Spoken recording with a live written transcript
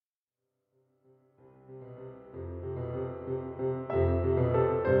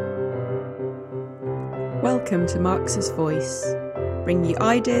Welcome to Marxist Voice, bringing you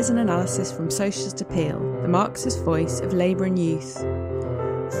ideas and analysis from Socialist Appeal, the Marxist voice of labour and youth.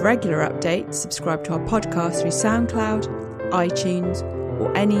 For regular updates, subscribe to our podcast through SoundCloud, iTunes,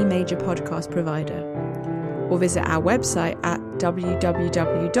 or any major podcast provider. Or visit our website at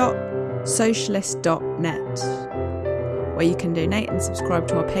www.socialist.net, where you can donate and subscribe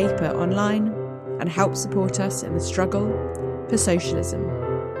to our paper online and help support us in the struggle for socialism.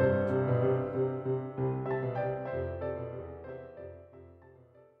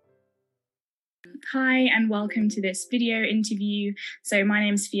 Hi and welcome to this video interview. So my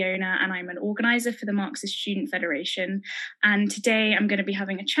name's Fiona and I'm an organiser for the Marxist Student Federation. And today I'm going to be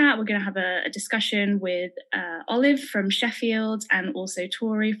having a chat. We're going to have a discussion with Olive from Sheffield and also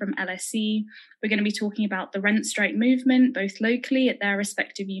Tori from LSE. We're going to be talking about the rent strike movement, both locally at their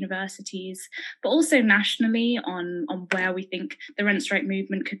respective universities, but also nationally on where we think the rent strike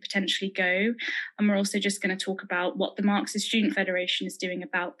movement could potentially go. And we're also just going to talk about what the Marxist Student Federation is doing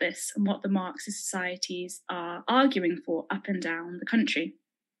about this and what the Marxist societies are arguing for up and down the country.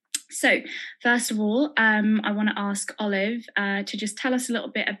 So first of all, I want to ask Olive to just tell us a little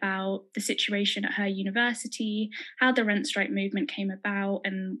bit about the situation at her university, how the rent strike movement came about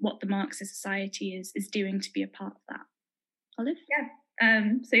and what the Marxist Society is doing to be a part of that. Olive? Yeah.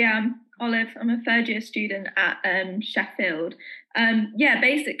 I'm Olive. I'm a third year student at Sheffield.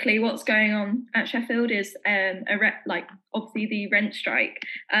 Basically what's going on at Sheffield is obviously the rent strike,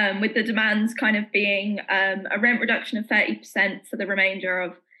 with the demands kind of being a rent reduction of 30% for the remainder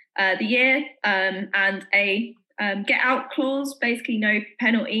of the year, and a get out clause, basically no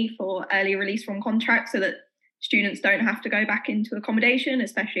penalty for early release from contracts so that students don't have to go back into accommodation,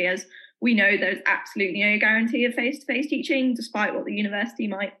 especially as we know there's absolutely no guarantee of face-to-face teaching, despite what the university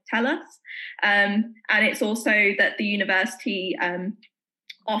might tell us. And it's also that the university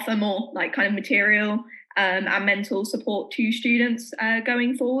offer more kind of material and mental support to students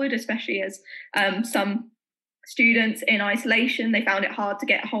going forward, especially as some students in isolation, they found it hard to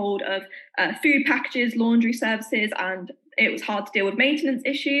get hold of food packages, laundry services, and it was hard to deal with maintenance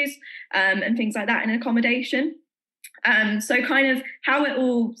issues and things like that in accommodation. So kind of how it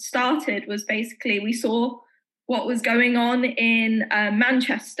all started was basically we saw what was going on in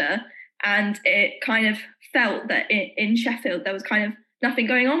Manchester, and it kind of felt that in Sheffield there was kind of nothing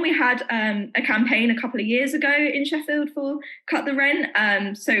going on. We had a campaign a couple of years ago in Sheffield for Cut the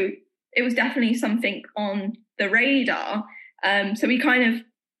Rent, so it was definitely something on the radar. So we kind of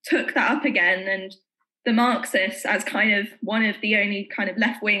took that up again, and the Marxists, as kind of one of the only kind of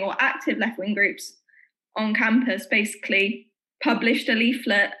left-wing or active left-wing groups on campus, basically published a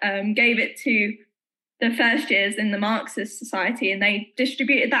leaflet, gave it to the first years in the Marxist Society, and they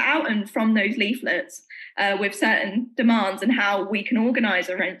distributed that out. And from those leaflets with certain demands and how we can organise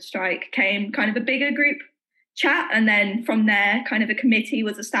a rent strike came kind of a bigger group chat. And then from there, kind of a committee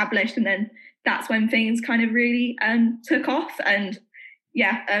was established. And then that's when things kind of really took off. And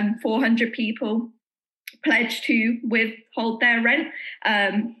 400 people pledged to withhold their rent.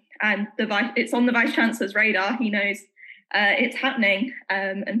 And it's on the Vice Chancellor's radar. He knows it's happening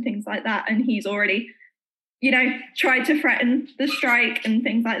and things like that. And he's already, tried to threaten the strike and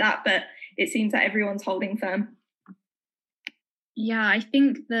things like that. But it seems that everyone's holding firm. Yeah, I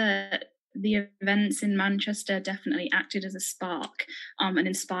think that the events in Manchester definitely acted as a spark and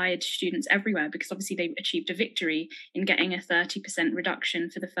inspired students everywhere, because obviously they achieved a victory in getting a 30% reduction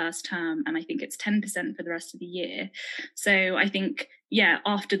for the first term, and I think it's 10% for the rest of the year. So I think,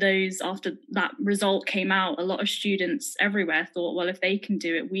 after that result came out, a lot of students everywhere thought, well, if they can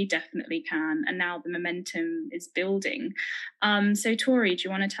do it, we definitely can. And now the momentum is building. So Tori, do you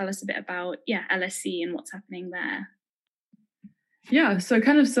want to tell us a bit about LSE and what's happening there? Yeah, so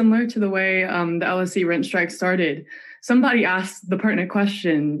kind of similar to the way the LSE rent strike started, somebody asked the pertinent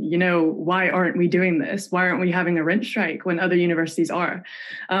question, why aren't we doing this? Why aren't we having a rent strike when other universities are?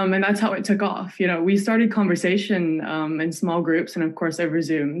 And that's how it took off. We started conversation in small groups and, of course, over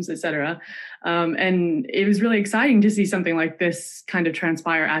Zooms, et cetera. And it was really exciting to see something like this kind of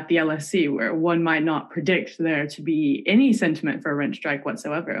transpire at the LSE, where one might not predict there to be any sentiment for a rent strike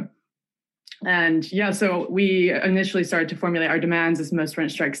whatsoever. And so we initially started to formulate our demands, as most rent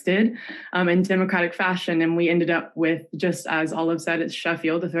strikes did, in democratic fashion. And we ended up with, just as Olive said, it's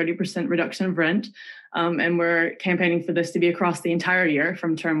Sheffield, a 30% reduction of rent. And we're campaigning for this to be across the entire year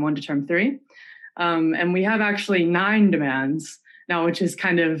from term 1 to term 3. And we have actually 9 demands now, which is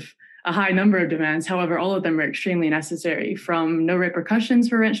kind of a high number of demands. However, all of them are extremely necessary, from no repercussions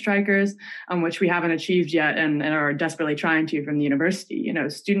for rent strikers, which we haven't achieved yet and are desperately trying to from the university.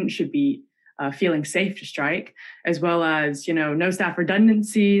 Students should be feeling safe to strike, as well as, no staff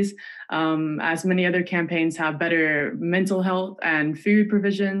redundancies, as many other campaigns have better mental health and food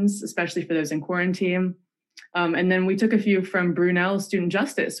provisions, especially for those in quarantine. And then we took a few from Brunel student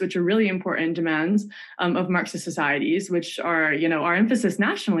justice, which are really important demands of Marxist societies, which are, our emphasis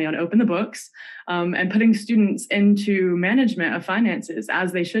nationally on open the books and putting students into management of finances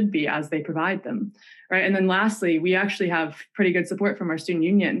as they should be, as they provide them, right? And then lastly, we actually have pretty good support from our student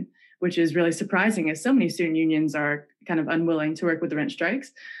union, which is really surprising as so many student unions are kind of unwilling to work with the rent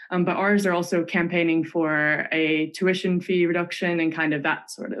strikes. But ours are also campaigning for a tuition fee reduction and kind of that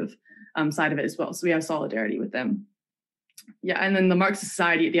sort of side of it as well. So we have solidarity with them. Yeah, and then the Marxist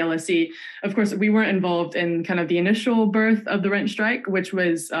Society at the LSE, of course, we weren't involved in kind of the initial birth of the rent strike, which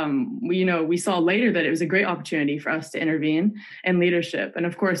was, we saw later that it was a great opportunity for us to intervene in leadership. And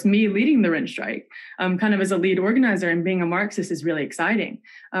of course, me leading the rent strike, kind of as a lead organizer and being a Marxist is really exciting.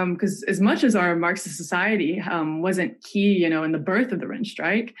 Because as much as our Marxist Society wasn't key, in the birth of the rent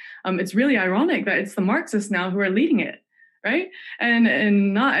strike, it's really ironic that it's the Marxists now who are leading it. Right.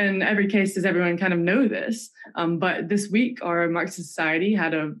 And not in every case does everyone kind of know this. But this week, our Marxist Society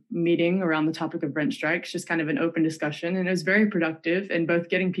had a meeting around the topic of rent strikes, just kind of an open discussion. And it was very productive in both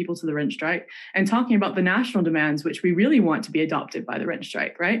getting people to the rent strike and talking about the national demands, which we really want to be adopted by the rent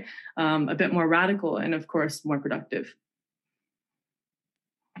strike. Right. A bit more radical and, of course, more productive.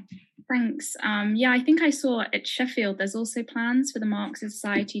 Thanks. I think I saw at Sheffield, there's also plans for the Marxist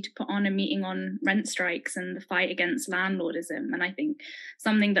Society to put on a meeting on rent strikes and the fight against landlordism. And I think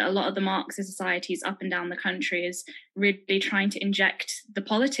something that a lot of the Marxist societies up and down the country is really trying to inject the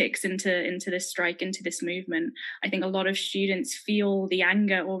politics into this strike, into this movement. I think a lot of students feel the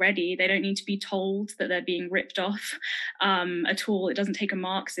anger already. They don't need to be told that they're being ripped off at all. It doesn't take a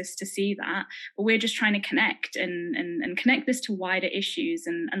Marxist to see that. But we're just trying to connect and connect this to wider issues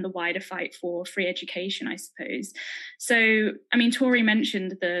and the wider fight for free education, I suppose. So, Tori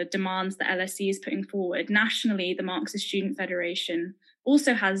mentioned the demands that LSE is putting forward. Nationally, the Marxist Student Federation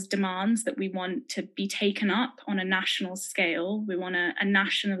also has demands that we want to be taken up on a national scale. We want a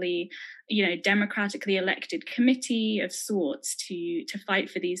nationally, democratically elected committee of sorts to fight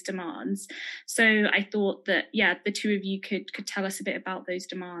for these demands. So I thought that, the two of you could tell us a bit about those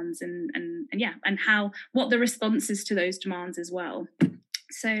demands and what the responses to those demands as well.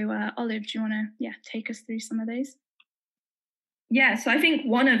 So, Olive, do you want to take us through some of those? Yeah, so I think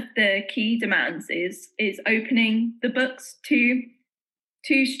one of the key demands is opening the books to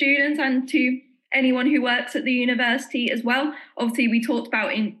students and to anyone who works at the university as well. Obviously, we talked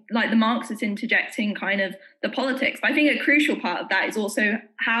about the Marxists interjecting kind of the politics, but I think a crucial part of that is also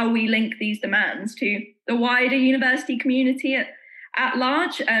how we link these demands to the wider university community at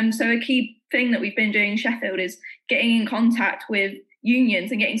large. So a key thing that we've been doing in Sheffield is getting in contact with unions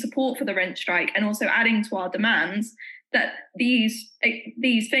and getting support for the rent strike, and also adding to our demands that these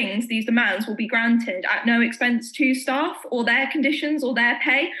demands will be granted at no expense to staff or their conditions or their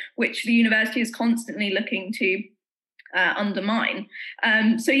pay, which the university is constantly looking to undermine.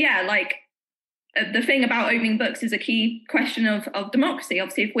 The thing about opening books is a key question of democracy.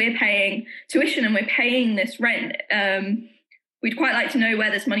 Obviously, if we're paying tuition and we're paying this rent, we'd quite like to know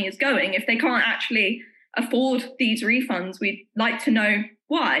where this money is going. If they can't actually afford these refunds, we'd like to know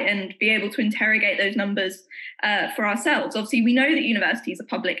why and be able to interrogate those numbers for ourselves. Obviously, we know that universities are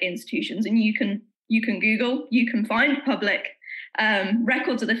public institutions, and you can Google, you can find public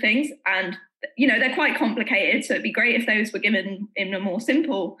records of the things, and they're quite complicated. So it'd be great if those were given in a more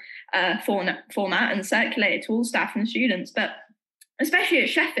simple format and circulated to all staff and students. But especially at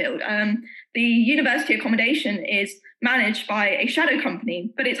Sheffield, the university accommodation is managed by a shadow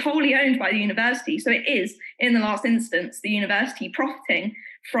company, but it's wholly owned by the university. So it is, in the last instance, the university profiting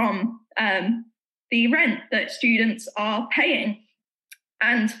from the rent that students are paying.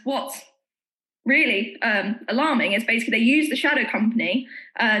 And what's really alarming is basically they use the shadow company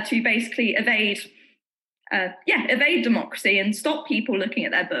to basically evade democracy and stop people looking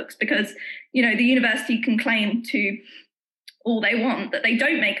at their books, because, the university can claim to all they want that they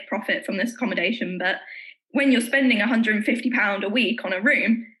don't make a profit from this accommodation, but when you're spending £150 a week on a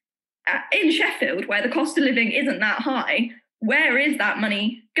room in Sheffield, where the cost of living isn't that high, where is that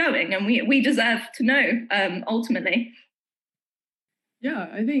money going? And we deserve to know, ultimately. Yeah,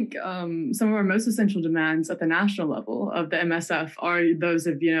 I think some of our most essential demands at the national level of the MSF are those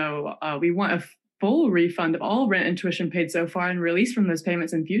of, we want a full refund of all rent and tuition paid so far and release from those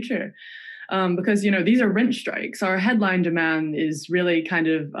payments in future. because, these are rent strikes. Our headline demand is really kind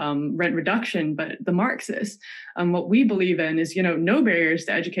of rent reduction, but the Marxists, what we believe in is, no barriers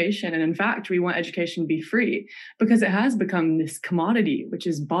to education. And in fact, we want education to be free because it has become this commodity, which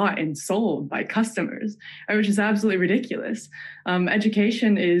is bought and sold by customers, which is absolutely ridiculous.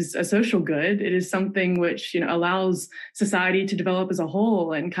 Education is a social good. It is something which, allows society to develop as a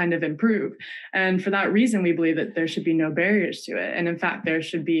whole and kind of improve. And for that reason, we believe that there should be no barriers to it. And in fact, there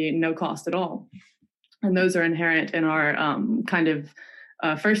should be no cost at all. And those are inherent in our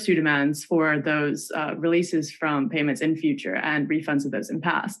first two demands for those releases from payments in future and refunds of those in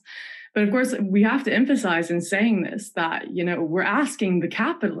past. But of course, we have to emphasize in saying this that, we're asking the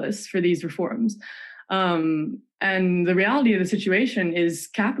capitalists for these reforms. And the reality of the situation is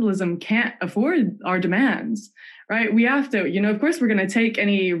capitalism can't afford our demands, right? We have to, of course, we're going to take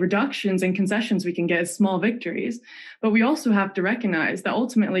any reductions and concessions we can get as small victories, but we also have to recognize that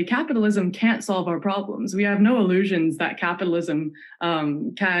ultimately capitalism can't solve our problems. We have no illusions that capitalism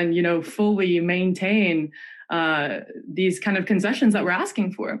can, fully maintain these kind of concessions that we're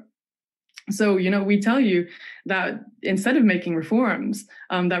asking for. So, we tell you that instead of making reforms,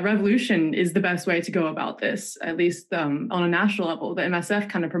 that revolution is the best way to go about this, at least on a national level. The MSF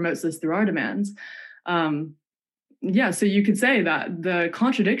kind of promotes this through our demands. So you could say that the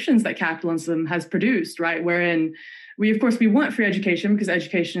contradictions that capitalism has produced, right, wherein we want free education because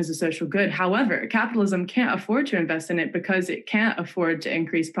education is a social good. However, capitalism can't afford to invest in it because it can't afford to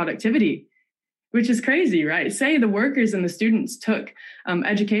increase productivity, which is crazy, right? Say the workers and the students took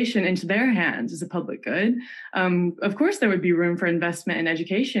education into their hands as a public good. Of course, there would be room for investment in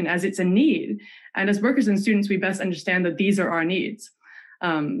education as it's a need. And as workers and students, we best understand that these are our needs.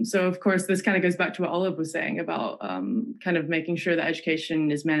 So, of course, this kind of goes back to what Olive was saying about kind of making sure that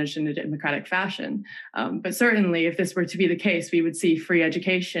education is managed in a democratic fashion. But certainly, if this were to be the case, we would see free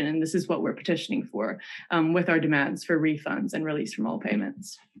education. And this is what we're petitioning for with our demands for refunds and release from all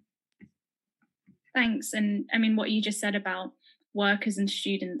payments. Thanks. And I mean, what you just said about workers and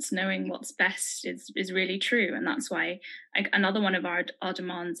students knowing what's best is really true. And that's why another one of our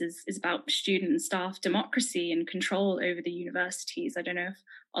demands is about student and staff democracy and control over the universities. I don't know if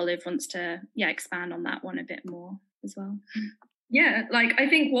Olive wants to expand on that one a bit more as well. Yeah, I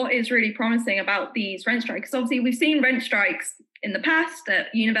think what is really promising about these rent strikes, obviously we've seen rent strikes in the past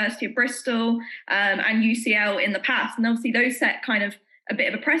at University of Bristol and UCL in the past. And obviously those set kind of a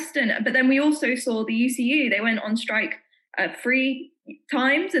bit of a precedent. But then we also saw the UCU, they went on strike 3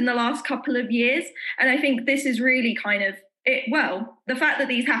 times in the last couple of years. And I think this is really kind of it. Well, the fact that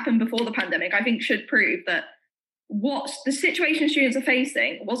these happened before the pandemic, I think should prove that what the situation students are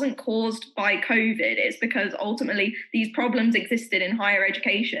facing wasn't caused by COVID. It's because ultimately these problems existed in higher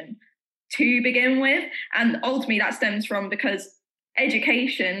education to begin with. And ultimately that stems from because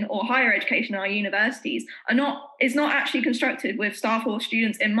education or higher education in our universities is not actually constructed with staff or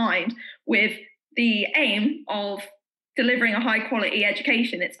students in mind with the aim of delivering a high quality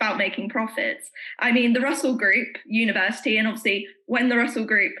education. It's about making profits. I mean, the Russell Group University, and obviously when the Russell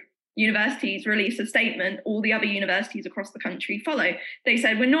Group universities release a statement, all the other universities across the country follow. They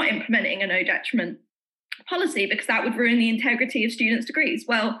said, we're not implementing a no detriment policy because that would ruin the integrity of students' degrees.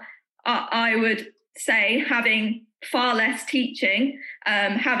 Well, I would say having far less teaching,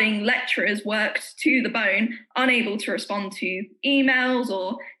 having lecturers worked to the bone, unable to respond to emails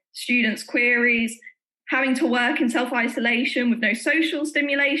or students' queries, having to work in self-isolation with no social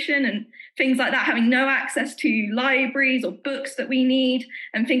stimulation and things like that, having no access to libraries or books that we need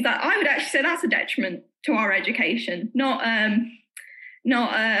and things like that. I would actually say that's a detriment to our education, not a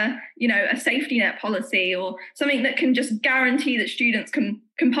safety net policy or something that can just guarantee that students can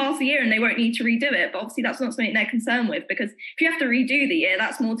pass the year and they won't need to redo it. But obviously that's not something they're concerned with, because if you have to redo the year,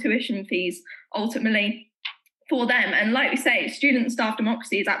 that's more tuition fees ultimately for them. And like we say, student and staff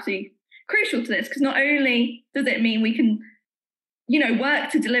democracy is absolutely crucial to this, because not only does it mean we can work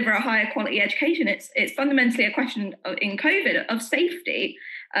to deliver a higher quality education, it's fundamentally a question in COVID of safety.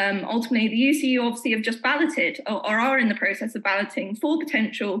 Ultimately, the UCU obviously have just balloted or are in the process of balloting for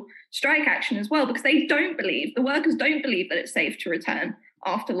potential strike action as well, because the workers don't believe that it's safe to return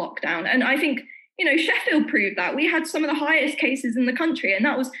after lockdown. And I think, Sheffield proved that. We had some of the highest cases in the country, and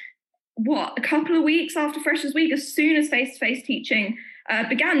that was, a couple of weeks after Freshers' Week, as soon as face-to-face teaching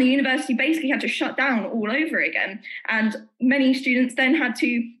began, the university basically had to shut down all over again. And many students then had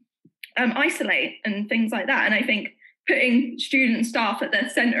to isolate and things like that. And I think putting student and staff at the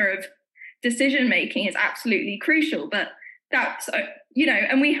centre of decision making is absolutely crucial. But that's,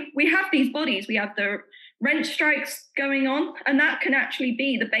 and we have these bodies, we have the rent strikes going on, and that can actually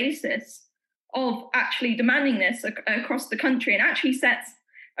be the basis of actually demanding this across the country, and actually sets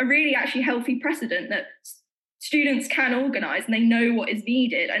a really actually healthy precedent that students can organise and they know what is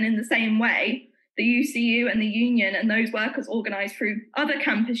needed. And in the same way, the UCU and the union and those workers organised through other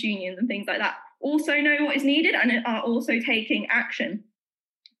campus unions and things like that also know what is needed and are also taking action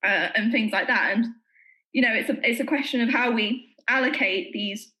and things like that. And, you know, it's a question of how we allocate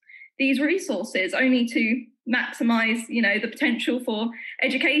these resources only to maximise, you know, the potential for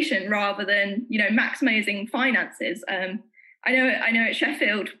education rather than, you know, maximising finances. I know at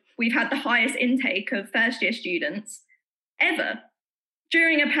Sheffield, we've had the highest intake of first year students ever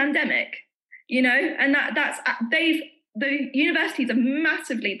during a pandemic, you know, and the universities have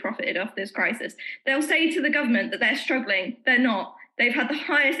massively profited off this crisis. They'll say to the government that they're struggling. They're not. They've had the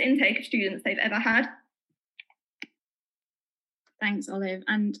highest intake of students they've ever had. Thanks, Olive.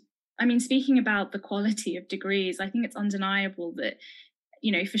 And I mean, speaking about the quality of degrees, I think it's undeniable that,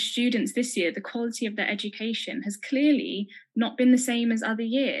 you know, for students this year, the quality of their education has clearly not been the same as other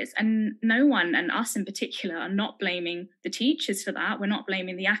years. And no one, and us in particular, are not blaming the teachers for that. We're not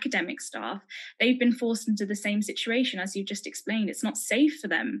blaming the academic staff. They've been forced into the same situation, as you just explained. It's not safe for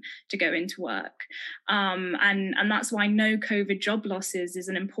them to go into work. And that's why no COVID job losses is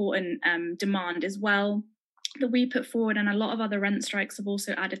an important demand as well that we put forward, and a lot of other rent strikes have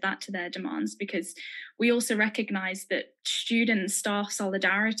also added that to their demands, because we also recognise that student staff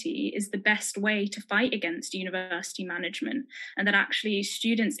solidarity is the best way to fight against university management, and that actually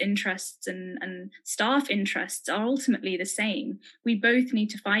students' interests and staff interests are ultimately the same. We both need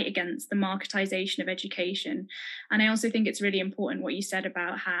to fight against the marketisation of education. And I also think it's really important what you said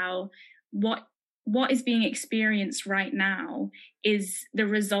about how what is being experienced right now is the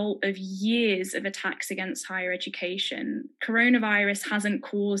result of years of attacks against higher education. Coronavirus hasn't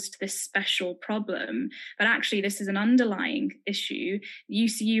caused this special problem, but actually this is an underlying issue.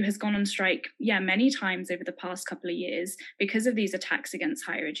 UCU has gone on strike, many times over the past couple of years because of these attacks against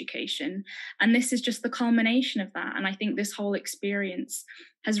higher education. And this is just the culmination of that. And I think this whole experience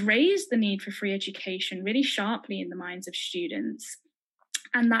has raised the need for free education really sharply in the minds of students.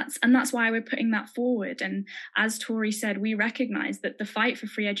 And that's why we're putting that forward. And as Tori said, we recognise that the fight for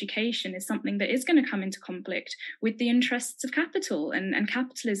free education is something that is going to come into conflict with the interests of capital and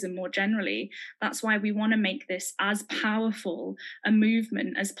capitalism more generally. That's why we want to make this as powerful a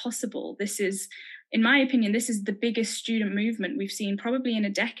movement as possible. This is, in my opinion, this is the biggest student movement we've seen probably in a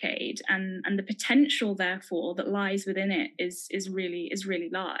decade, and the potential, therefore, that lies within it is really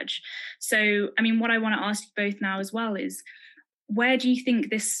large. So, I mean, what I want to ask you both now as well is, where do you think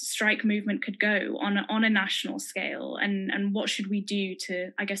this strike movement could go on a national scale, and what should we do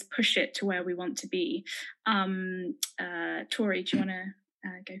to, I guess, push it to where we want to be? Tori, do you want to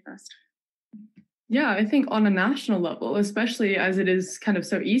go first? Yeah, I think on a national level, especially as it is kind of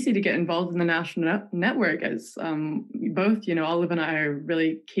so easy to get involved in the national network, as both, you know, Olive and I are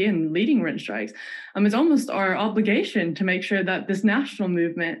really key in leading rent strikes, it's almost our obligation to make sure that this national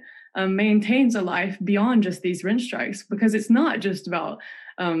movement maintains a life beyond just these rent strikes, because it's not just about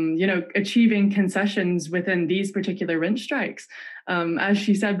achieving concessions within these particular rent strikes. As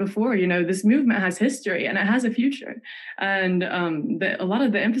she said before, you know, this movement has history and it has a future, and a lot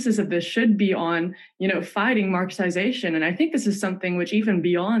of the emphasis of this should be on, you know, fighting Marxization. And I think this is something which, even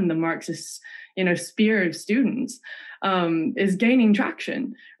beyond the Marxist, you know, sphere of students, is gaining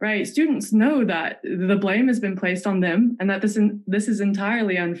traction, right? Students know that the blame has been placed on them, and that this is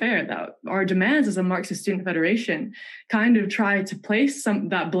entirely unfair, that our demands as a Marxist Student Federation kind of try to place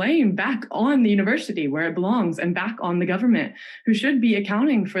that blame back on the university where it belongs, and back on the government, who should be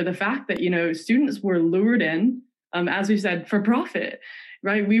accounting for the fact that, you know, students were lured in, as we said, for profit.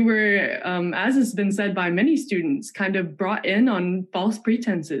 Right, we were, as has been said by many students, kind of brought in on false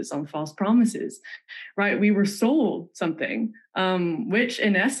pretenses, on false promises. Right, we were sold something, which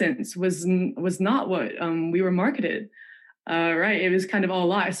in essence was not what we were marketed. Right, it was kind of all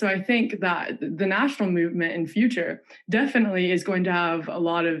lies. So I think that the national movement in future definitely is going to have a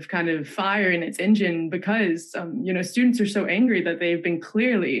lot of kind of fire in its engine, because students are so angry that they've been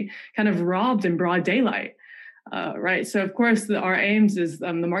clearly kind of robbed in broad daylight. Right. So, of course, our aims is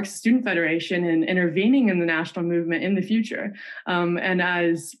the Marxist Student Federation in intervening in the national movement in the future. And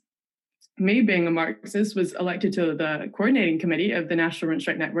as me, being a Marxist, was elected to the coordinating committee of the National Rent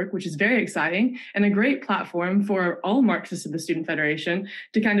Strike Network, which is very exciting and a great platform for all Marxists of the Student Federation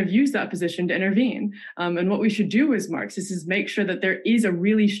to kind of use that position to intervene. And what we should do as Marxists is make sure that there is a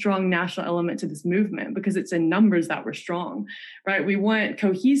really strong national element to this movement, because it's in numbers that we're strong, right? We want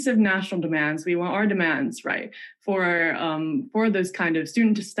cohesive national demands. We want our demands, right, for those kind of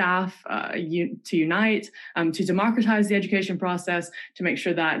student to staff to unite, to democratize the education process, to make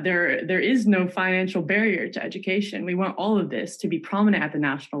sure that there is no financial barrier to education. We want all of this to be prominent at the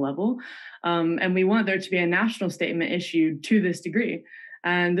national level, and we want there to be a national statement issued to this degree.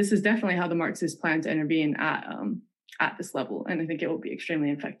 And this is definitely how the Marxists plan to intervene at this level, and I think it will be extremely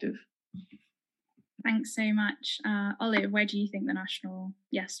effective. Thanks so much. Olive, where do you think the national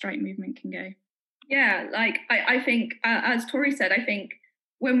strike movement can go? Yeah, like I think, as Tori said, I think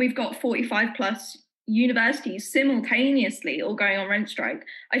when we've got 45 plus universities simultaneously all going on rent strike,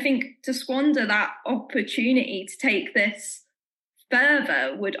 I think to squander that opportunity to take this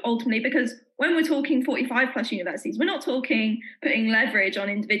further would ultimately, because when we're talking 45 plus universities, we're not talking putting leverage on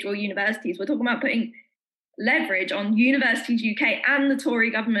individual universities. We're talking about putting leverage on Universities UK and the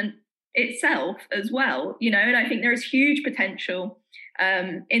Tory government itself as well, you know, and I think there is huge potential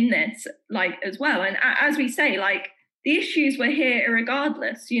in this, like, as well. And as we say, like, the issues were here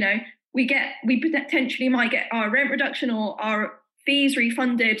regardless, you know, we potentially might get our rent reduction or our fees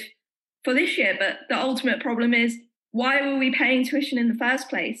refunded for this year, but the ultimate problem is, why were we paying tuition in the first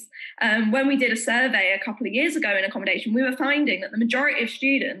place? When we did a survey a couple of years ago in accommodation, we were finding that the majority of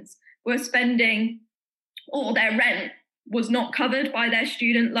students were spending, or their rent was not covered by their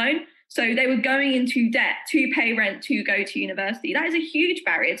student loan. So they were going into debt to pay rent to go to university. That is a huge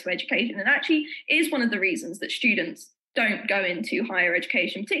barrier to education, and actually is one of the reasons that students don't go into higher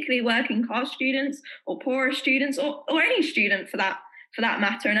education, particularly working class students or poorer students, or any student for that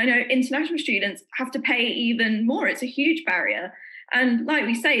matter. And I know international students have to pay even more. It's a huge barrier. And like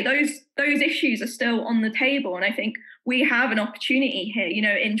we say, those issues are still on the table. And I think we have an opportunity here. You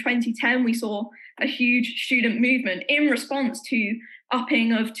know, in 2010, we saw a huge student movement in response to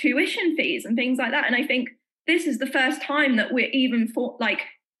upping of tuition fees and things like that. And I think this is the first time that we're even the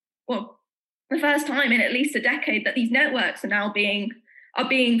first time in at least a decade that these networks are now being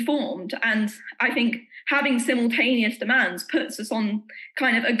formed. And I think having simultaneous demands puts us on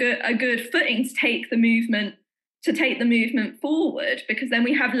kind of a good footing to take the movement forward, because then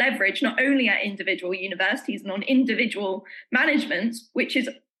we have leverage not only at individual universities and on individual managements, which is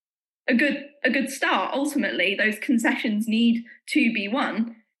a good start. Ultimately, those concessions need to be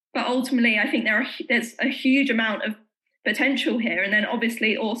won, but ultimately I think there's a huge amount of potential here. And then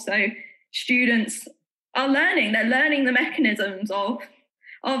obviously also students are learning the mechanisms of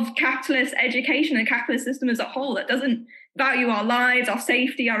capitalist education and capitalist system as a whole, that doesn't value our lives, our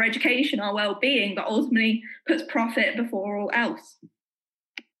safety, our education, our well-being, but ultimately puts profit before all else.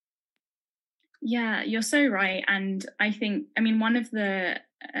 Yeah, you're so right. And I think, I mean, one of the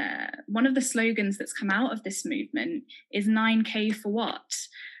slogans that's come out of this movement is 9K for what?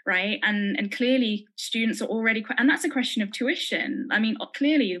 Right. And clearly students are already, and that's a question of tuition. I mean,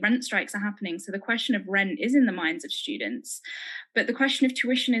 clearly rent strikes are happening. So the question of rent is in the minds of students, but the question of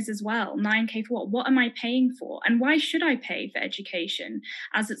tuition is as well. 9K for what? What am I paying for? And why should I pay for education?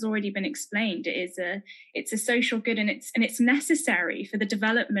 As it's already been explained, it's a social good, and it's necessary for the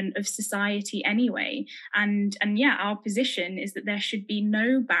development of society anyway. And yeah, our position is that there should be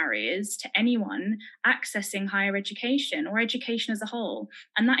no barriers to anyone accessing higher education or education as a whole.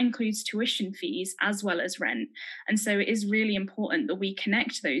 And that includes tuition fees as well as rent. And so it is really important that we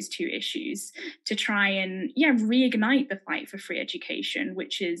connect those two issues to try and reignite the fight for free education,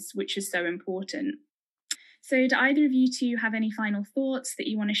 which is so important. So do either of you two have any final thoughts that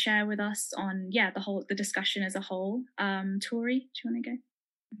you want to share with us on the discussion as a whole? Tori, do you want to go?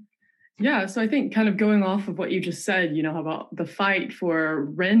 Yeah, so I think kind of going off of what you just said, you know, about the fight for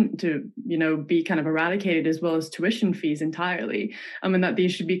rent to, you know, be kind of eradicated, as well as tuition fees entirely, and that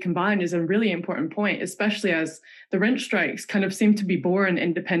these should be combined, is a really important point, especially as the rent strikes kind of seem to be born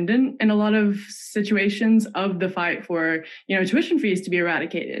independent in a lot of situations of the fight for, you know, tuition fees to be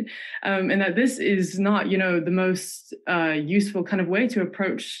eradicated, and that this is not, you know, the most useful kind of way to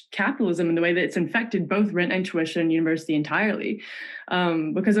approach capitalism in the way that it's infected both rent and tuition university entirely.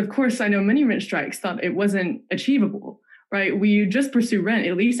 Because of course, I know many rent strikes thought it wasn't achievable, right? We just pursue rent,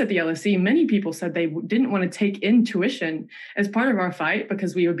 at least at the LSE. Many people said they didn't want to take in tuition as part of our fight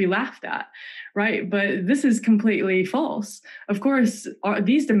because we would be laughed at, right? But this is completely false. Of course,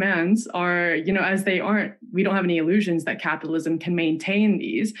 these demands are, you know, as they aren't, we don't have any illusions that capitalism can maintain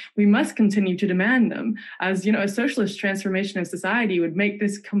these. We must continue to demand them, as, you know, a socialist transformation of society would make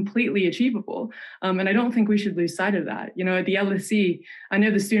this completely achievable. And I don't think we should lose sight of that. You know, at the LSE, I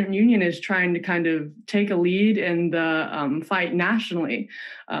know the student union is trying to kind of take a lead in the fight nationally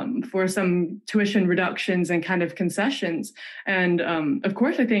for some tuition reductions and kind of concessions. And of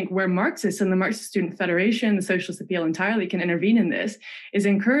course, I think where Marxists and the Marxist Student Federation, the Socialist Appeal entirely can intervene in this is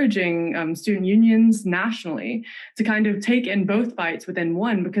encouraging student unions nationally to kind of take in both fights within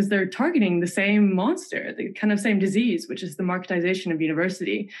one, because they're targeting the same monster, the kind of same disease, which is the marketization of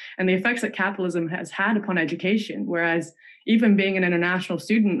university and the effects that capitalism has had upon education. Whereas even being an international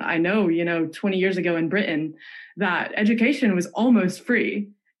student, I know, 20 years ago in Britain, that education was almost free,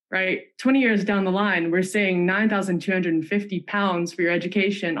 right? 20 years down the line, we're seeing £9,250 for your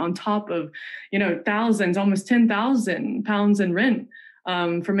education on top of, thousands, almost £10,000 in rent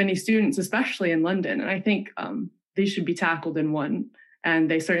for many students, especially in London. And I think these should be tackled in one, and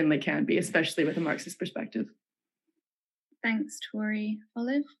they certainly can be, especially with a Marxist perspective. Thanks, Tori.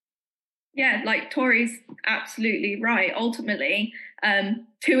 Olive? Yeah, like Tori's absolutely right. Ultimately,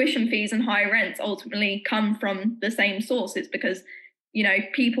 tuition fees and high rents ultimately come from the same source. It's because,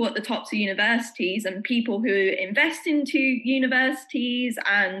 people at the tops of universities and people who invest into universities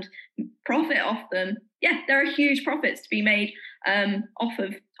and profit off them, there are huge profits to be made off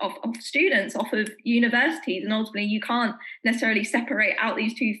of students, off of universities. And ultimately, you can't necessarily separate out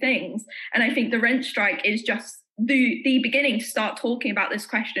these two things. And I think the rent strike is just the beginning to start talking about this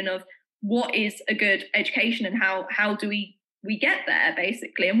question of what is a good education and how do we get there,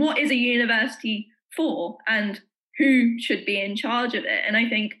 basically, and what is a university for and who should be in charge of it. And I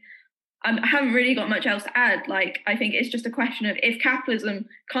think I haven't really got much else to add. Like, I think it's just a question of, if capitalism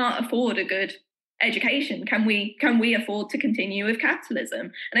can't afford a good education, can we afford to continue with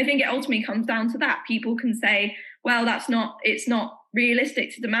capitalism? And I think it ultimately comes down to that. People can say, well, it's not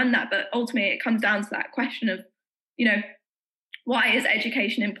realistic to demand that, but ultimately it comes down to that question of, why is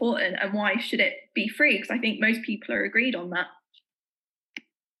education important and why should it be free? Because I think most people are agreed on that.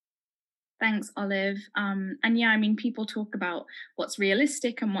 Thanks, Olive. People talk about what's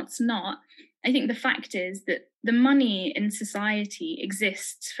realistic and what's not. I think the fact is that the money in society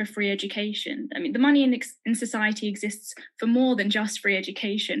exists for free education. I mean, the money in society exists for more than just free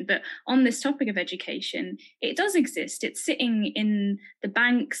education. But on this topic of education, it does exist. It's sitting in the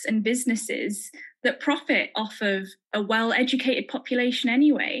banks and businesses that profit off of a well-educated population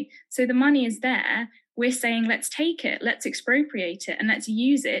anyway. So the money is there. We're saying, let's take it, let's expropriate it, and let's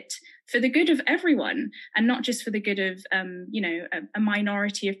use it for the good of everyone, and not just for the good of, a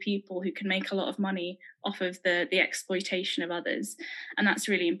minority of people who can make a lot of money off of the exploitation of others. And that's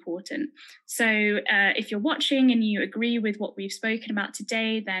really important. So if you're watching and you agree with what we've spoken about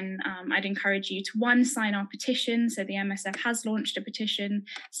today, then I'd encourage you to, one, sign our petition. So the MSF has launched a petition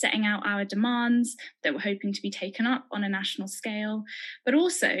setting out our demands that we're hoping to be taken up on a national scale, but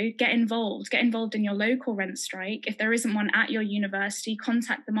also get involved in your local rent strike. If there isn't one at your university,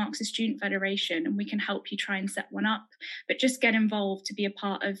 contact the Marxist Student Federation and we can help you try and set one up. But just get involved to be a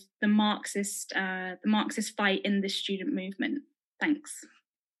part of the Marxist fight in this student movement. Thanks.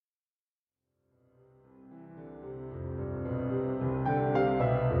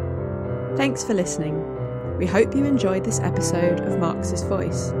 Thanks for listening. We hope you enjoyed this episode of Marxist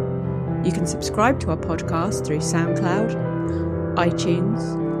Voice. You can subscribe to our podcast through SoundCloud,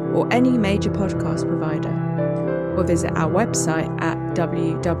 iTunes, or any major podcast provider, or visit our website at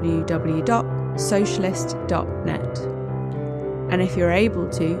www.socialist.net. And if you're able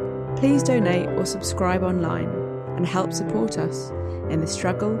to, please donate or subscribe online and help support us in the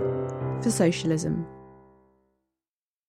struggle for socialism.